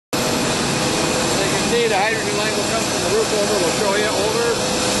see the hydrogen line will come from the roof over. We'll show you over,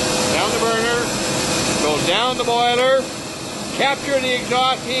 down the burner, go down the boiler, capture the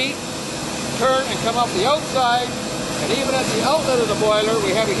exhaust heat, turn and come up the outside, and even at the outlet of the boiler,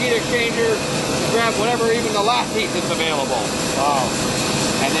 we have a heat exchanger to grab whatever, even the last heat that's available. Wow.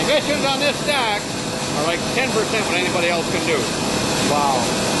 And the emissions on this stack are like 10% what anybody else can do. Wow.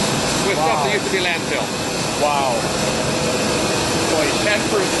 With stuff that used to be landfill. Wow. Boy, 10%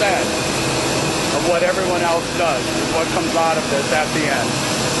 of what everyone else does is what comes out of this at the end.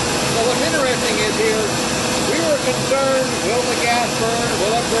 So what's interesting is here, we were concerned, will the gas burn?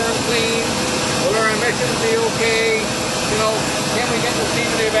 Will it burn clean? Will our emissions be okay? You know, can we get the steam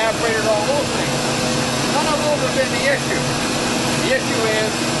in the evaporator and all those things? None of those have been the issue. The issue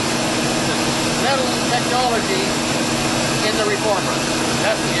is the metal technology in the reformer.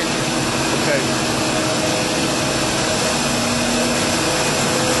 That's the issue. Okay.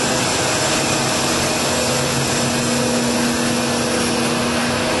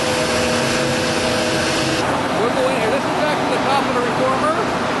 We'll go in here. This is actually the top of the reformer.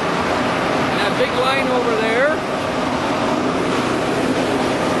 And that big line over there.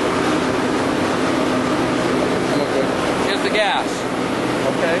 Is the gas.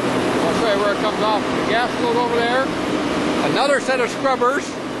 Okay. I'll show you where it comes off. The gas goes over there. Another set of scrubbers.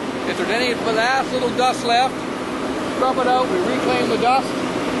 If there's any last little dust left, scrub it out. We reclaim the dust.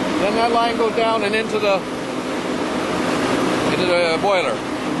 Then that line goes down and into the boiler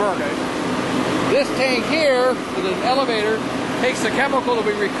and burn. Okay. This tank here, with an elevator, takes the chemical that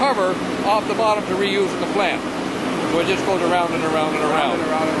we recover off the bottom to reuse in the plant. So it just goes around and around and around. And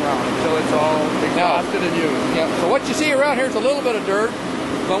around and around until it's all exhausted and used. Yeah. So what you see around here is a little bit of dirt.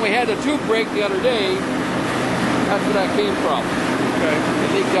 When we had the tube break the other day, that's where that came from. Okay.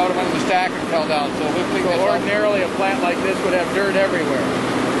 It leaked out under the stack and fell down. So we cleaned this up. Ordinarily, a plant like this would have dirt everywhere.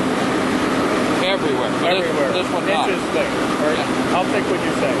 Everywhere. Everywhere. This one not. Inches thick. Or how thick would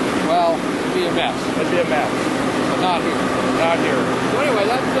you say? Well, it'd be a mess. It'd be a mess. But not here. Not here. So anyway,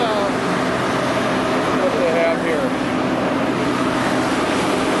 that's what do they have here?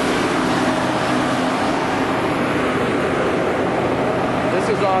 This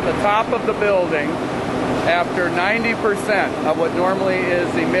is on the top of the building after 90% of what normally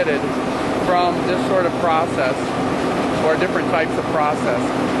is emitted from this sort of process or different types of process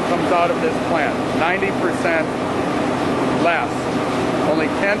comes out of this plant. 90% less. Only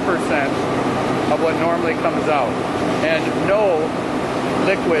 10% of what normally comes out. And no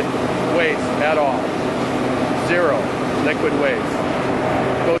liquid waste at all. Zero liquid waste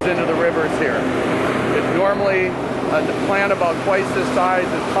goes into the rivers here. It's normally a plant about twice this size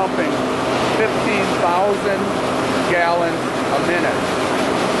is pumping 15,000 gallons a minute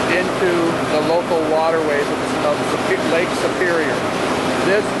into the local waterways of Lake Superior.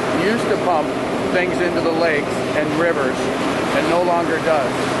 This used to pump things into the lakes and rivers and no longer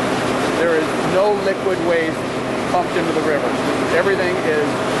does. There is no liquid waste pumped into the rivers. Everything is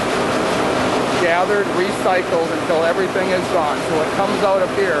gathered, recycled until everything is gone. So what comes out of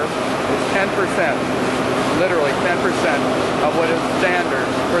here is 10%, literally 10% of what is standard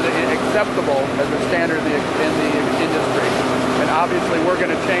for the acceptable as a standard in the industry. And obviously we're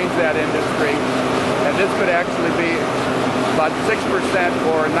going to change that industry, and this could actually be about 6%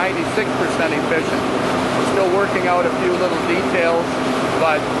 or 96% efficient. We're still working out a few little details,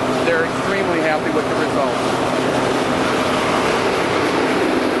 but they're extremely happy with the results.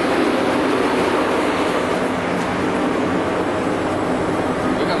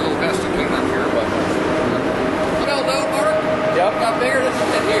 Got bigger than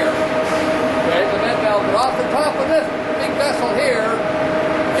it here. Okay, the vent valve, but off the top of this big vessel here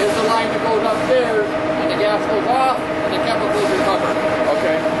is the line that goes upstairs, and the gas goes off, and the chemicals recovered.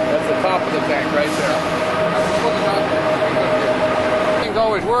 Okay, that's the top of the tank right there. Everything's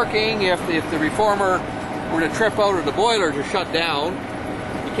always working if the reformer were to trip out or the boilers are shut down.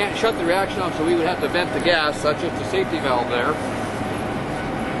 You can't shut the reaction off, so we would have to vent the gas. That's just the safety valve there.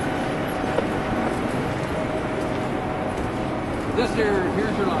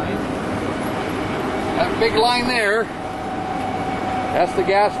 Here's your line. That big line there, that's the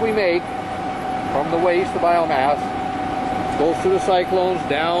gas we make from the waste, the biomass. Goes through the cyclones,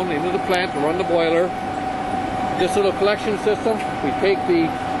 down into the plant to run the boiler. This little collection system, we take the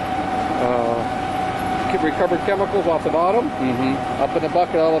recovered chemicals off the bottom, up in the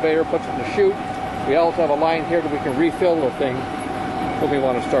bucket elevator, puts it in the chute. We also have a line here that we can refill the thing when we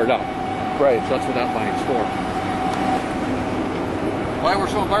want to start up. Right. So that's what that line's for. Why we're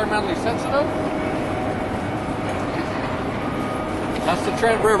so environmentally sensitive? That's the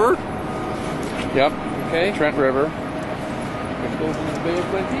Trent River. Yep. Okay. Trent River. Which goes into the Bay of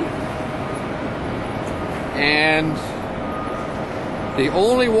Plenty. And the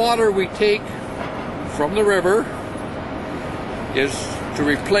only water we take from the river is to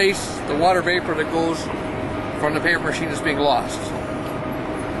replace the water vapor that goes from the paper machine that's being lost.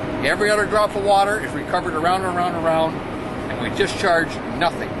 Every other drop of water is recovered around and around and around, and we discharge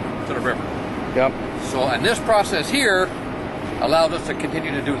nothing to the river. Yep. So, and this process here allowed us to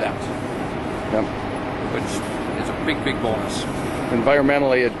continue to do that, Yep. which is a big, big bonus.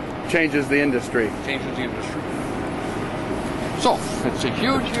 Environmentally, it changes the industry. Changes the industry. So, it's a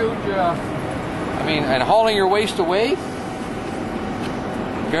huge, and hauling your waste away,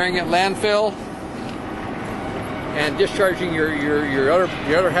 burying it in landfill, and discharging your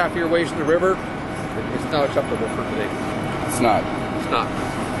other half of your waste in the river, it's not acceptable for today. It's not. It's not.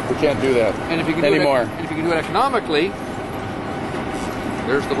 We can't do that And if you can anymore. and if you can do it economically,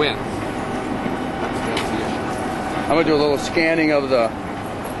 there's the win. That's the issue. I'm going to do a little scanning of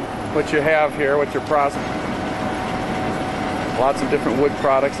what you have here, what your process. Lots of different wood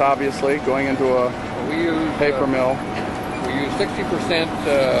products, obviously, going into a We use paper mill. We use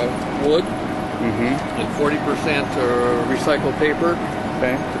 60% wood and 40% recycled paper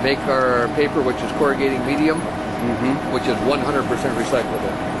Okay. to make our paper, which is corrugating medium, which is 100%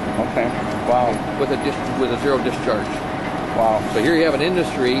 recyclable. Okay. Wow. With a zero discharge. Wow. So here you have an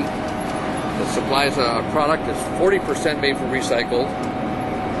industry that supplies a product that's 40% made from recycled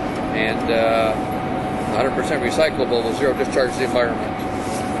and 100% recyclable with zero discharge to the environment.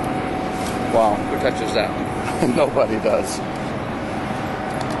 Wow. Who touches that? Nobody does.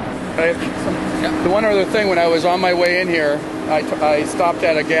 Yep. The one other thing, when I was on my way in here, I stopped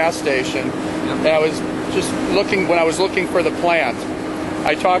at a gas station, and I was just looking, when I was looking for the plant,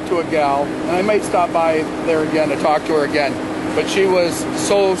 I talked to a gal, and I might stop by there again to talk to her again, but she was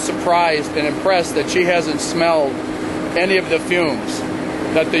so surprised and impressed that she hasn't smelled any of the fumes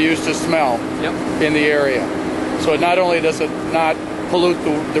that they used to smell in the area. So not only does it not pollute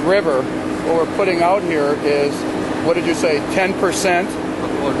the river, what we're putting out here is, what did you say, 10%?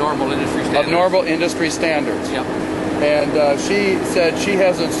 Of normal industry standards. Of normal industry standards. Yep. And she said she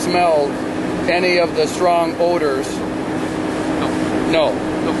hasn't smelled any of the strong odors. No.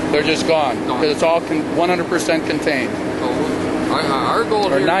 They're just gone. Because it's all 100% contained. So our goal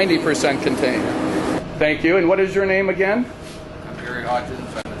Or here 90% contained. Thank you. And what is your name again? I'm Gary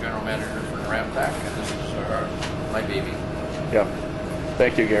Hodgins. I'm the general manager for Ramtac, and this is my baby. Yeah.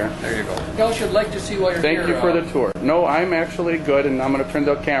 Thank you, Gary. There you go. What else you'd like to see while you're here? Thank you for the tour. No, I'm actually good, and I'm going to turn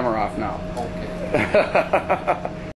the camera off now. Okay.